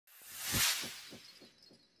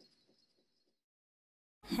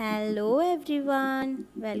Hello everyone,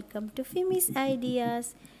 welcome to Femi's Ideas.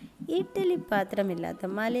 Idli പാത്രമില്ലാത്ത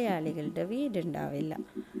മലയാളികളുടെ വീടുണ്ടാവില്ല.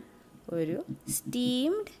 ഒരു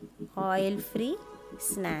steamed oil free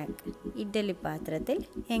snack idli പാത്രത്തിൽ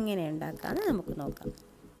എങ്ങനെ ഉണ്ടാക്കാമെന്ന് നമുക്ക് നോക്കാം.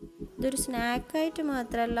 ഇതൊരു സ്നാക്കായിട്ട്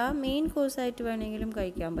മാത്രമല്ല, മെയിൻ കോഴ്സായിട്ട് വേണമെങ്കിലും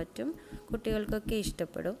കഴിക്കാൻ പറ്റും. കുട്ടികൾക്കൊക്കെ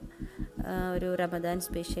ഇഷ്ടപ്പെടും. ഒരു റമദാൻ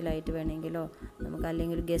സ്പെഷ്യലായിട്ട് വേണമെങ്കിലോ നമുക്ക്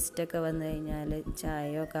അല്ലെങ്കിൽ ഗസ്റ്റൊക്കെ വന്നു കഴിഞ്ഞാൽ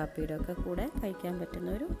ചായയോ കാപ്പിയോ ഒക്കെ കൂടെ കഴിക്കാൻ പറ്റുന്ന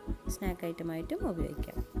ഒരു സ്നാക്ക് ഐറ്റമായിട്ടും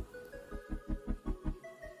ഉപയോഗിക്കാം.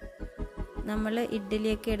 നമ്മൾ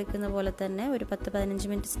ഇഡ്ഡലിയൊക്കെ എടുക്കുന്ന പോലെ തന്നെ ഒരു 10-15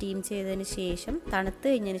 മിനിറ്റ് സ്റ്റീം ചെയ്തതിന് ശേഷം തണുത്ത്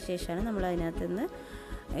കഴിഞ്ഞതിന് ശേഷമാണ് നമ്മൾ അതിനകത്ത് നിന്ന്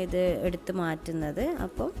ഇത് എടുത്ത് മാറ്റുന്നത്.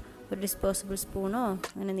 അപ്പം ഒരു ഡിസ്പോസിബിൾ സ്പൂണോ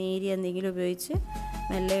അങ്ങനെ നേരിയ എന്തെങ്കിലും ഉപയോഗിച്ച്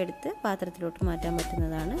മെല്ലെ എടുത്ത് പാത്രത്തിലോട്ട് മാറ്റാൻ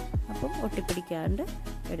പറ്റുന്നതാണ്. അപ്പം ഒട്ടിപ്പിടിക്കാണ്ട്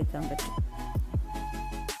എടുക്കാൻ പറ്റും.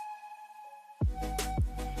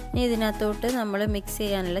 ഇനി ഇതിനകത്തോട്ട് നമ്മൾ മിക്സ്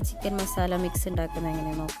ചെയ്യാനുള്ള ചിക്കൻ മസാല മിക്സ് ഉണ്ടാക്കുന്നത്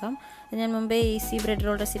എങ്ങനെ നോക്കാം. ഞാൻ മുമ്പേ ഈസി ബ്രെഡ്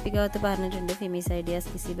റോൾ റെസിപ്പിക്കകത്ത് പറഞ്ഞിട്ടുണ്ട്. Femi's ideas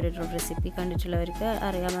easy bread role recipe കണ്ടിട്ടുള്ളവർക്ക്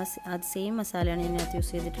അറിയാം. അത് സെയിം മസാലയാണ് ഇതിനകത്ത്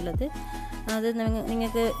യൂസ് ചെയ്തിട്ടുള്ളത്. അത്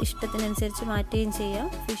നിങ്ങൾക്ക് ഇഷ്ടത്തിനനുസരിച്ച് മാറ്റുകയും ചെയ്യാം.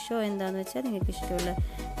 ഫിഷോ എന്താണെന്ന് വെച്ചാൽ നിങ്ങൾക്ക് ഇഷ്ടമുള്ള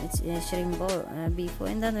ഷ്രിമ്പോ ബീഫോ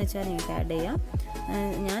എന്താണെന്ന് വെച്ചാൽ നിങ്ങൾക്ക് ആഡ് ചെയ്യാം.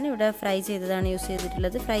 ഞാനിവിടെ ഫ്രൈ ചെയ്തതാണ് യൂസ്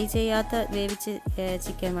ചെയ്തിട്ടുള്ളത്. ഫ്രൈ ചെയ്യാത്ത വേവിച്ച്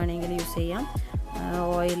ചിക്കൻ വേണമെങ്കിൽ യൂസ് ചെയ്യാം,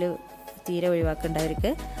 ഓയിൽ തീരെ ഒഴിവാക്കേണ്ടവർക്ക്.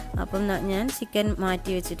 അപ്പം ഞാൻ ചിക്കൻ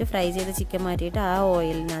മാറ്റി വെച്ചിട്ട് ഫ്രൈ ചെയ്ത ചിക്കൻ മാറ്റിയിട്ട് ആ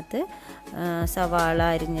ഓയിലിനകത്ത് സവാള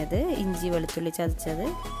അരിഞ്ഞത്, ഇഞ്ചി വെളുത്തുള്ളി ചതച്ചത്,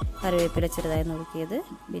 കറിവേപ്പില ചെറുതായി നുറുക്കിയത്,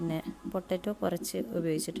 പിന്നെ പൊട്ടറ്റോ കുറച്ച്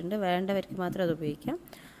ഉപയോഗിച്ചിട്ടുണ്ട്. വേണ്ടവർക്ക് മാത്രം അത് ഉപയോഗിക്കാം.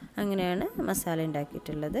 അങ്ങനെയാണ് മസാല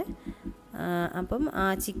ഉണ്ടാക്കിയിട്ടുള്ളത്. അപ്പം ആ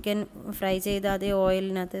ചിക്കൻ ഫ്രൈ ചെയ്ത അതേ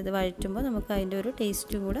ഓയിലിനകത്ത് ഇത് വഴറ്റുമ്പോൾ നമുക്ക് അതിൻ്റെ ഒരു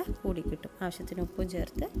ടേസ്റ്റും കൂടെ കൂടി കിട്ടും. ആവശ്യത്തിന് ഉപ്പും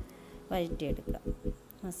ചേർത്ത് വഴറ്റിയെടുക്കുക.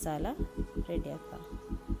 മസാല റെഡിയാക്കാം.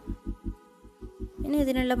 ഇനി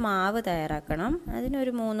ഇതിനുള്ള മാവ് തയ്യാറാക്കണം.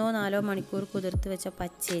 അതിനൊരു 3-4 മണിക്കൂർ കുതിർത്ത് വെച്ച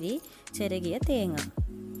പച്ചരി, ചിരകിയ തേങ്ങ.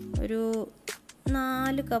 ഒരു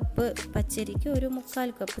 4 കപ്പ് പച്ചരിക്ക് ഒരു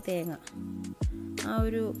 3/4 കപ്പ് തേങ്ങ. ആ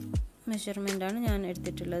ഒരു മെഷർമെൻറ്റാണ് ഞാൻ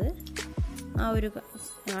എടുത്തിട്ടുള്ളത്. ആ ഒരു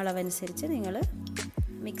അളവനുസരിച്ച് നിങ്ങൾ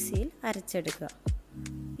മിക്സിയിൽ അരച്ചെടുക്കുക.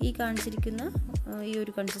 ഈ കാണിച്ചിരിക്കുന്ന ഈ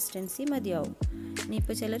ഒരു കൺസിസ്റ്റൻസി മതിയാവും.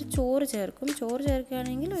 ഇനിയിപ്പോൾ ചിലർ ചോറ് ചേർക്കും. ചോറ്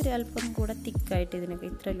ചേർക്കുകയാണെങ്കിൽ ഒരു അല്പം കൂടെ തിക്കായിട്ട്, ഇതിനൊക്കെ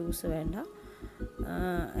ഇത്ര ലൂസ് വേണ്ട,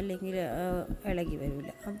 അല്ലെങ്കിൽ ഇളകി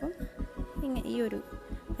വരില്ല. അപ്പം ഈ ഒരു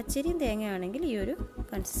പച്ചരിയും തേങ്ങയാണെങ്കിൽ ഈ ഒരു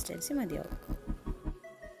കൺസിസ്റ്റൻസി മതിയാവും.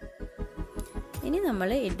 ഇനി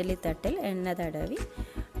നമ്മൾ ഇഡ്ഡലി തട്ടിൽ എണ്ണ തടവി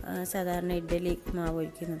സാധാരണ ഇഡ്ഡലി മാവ്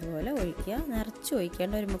ഒഴിക്കുന്നത് പോലെ ഒഴിക്കുക. നിറച്ച്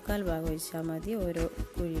ഒഴിക്കേണ്ട, ഒരു 3/4 ഭാഗം ഒഴിച്ചാൽ മതി ഓരോ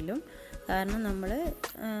കുഴിയിലും. കാരണം നമ്മൾ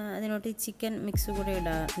അതിനോട്ട് ഈ ചിക്കൻ മിക്സ് കൂടെ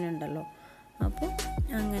ഇടാനുണ്ടല്ലോ. അപ്പോൾ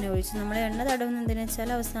അങ്ങനെ ഒഴിച്ച് നമ്മൾ എണ്ണ തടവുന്നത് എന്തിനാ വെച്ചാൽ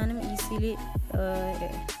അവസാനം ഈസിലി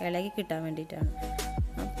ഇളകി കിട്ടാൻ വേണ്ടിയിട്ടാണ്.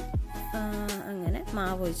 അങ്ങനെ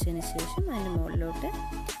മാവ് ഒഴിച്ചതിന് ശേഷം അതിന് മുകളിലോട്ട്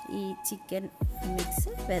ഈ ചിക്കൻ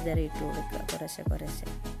മിക്സ് വെതറിയിട്ട് കൊടുക്കുക കുറേശ്ശെ.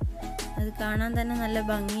 അത് കാണാൻ തന്നെ നല്ല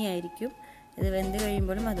ഭംഗിയായിരിക്കും. ഇത് വെന്ത്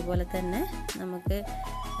കഴിയുമ്പോഴും അതുപോലെ തന്നെ നമുക്ക്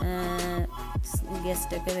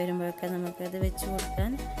ഗസ്റ്റൊക്കെ വരുമ്പോഴൊക്കെ നമുക്കത് വെച്ച്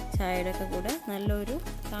കൊടുക്കാൻ ചായയുടെ ഒക്കെ കൂടെ നല്ലൊരു,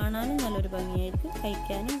 കാണാനും നല്ലൊരു ഭംഗിയായിരിക്കും,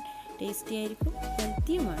 കഴിക്കാനും ടേസ്റ്റി ആയിരിക്കും,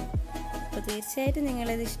 ഹെൽത്തിയുമാണ്. അപ്പോൾ തീർച്ചയായിട്ടും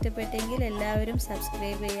നിങ്ങളിത് ഇഷ്ടപ്പെട്ടെങ്കിൽ എല്ലാവരും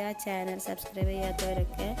സബ്സ്ക്രൈബ് ചെയ്യുക. ചാനൽ സബ്സ്ക്രൈബ്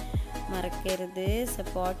ചെയ്യാത്തവരൊക്കെ മറക്കരുത്.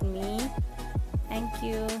 Support me. Thank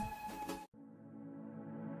you.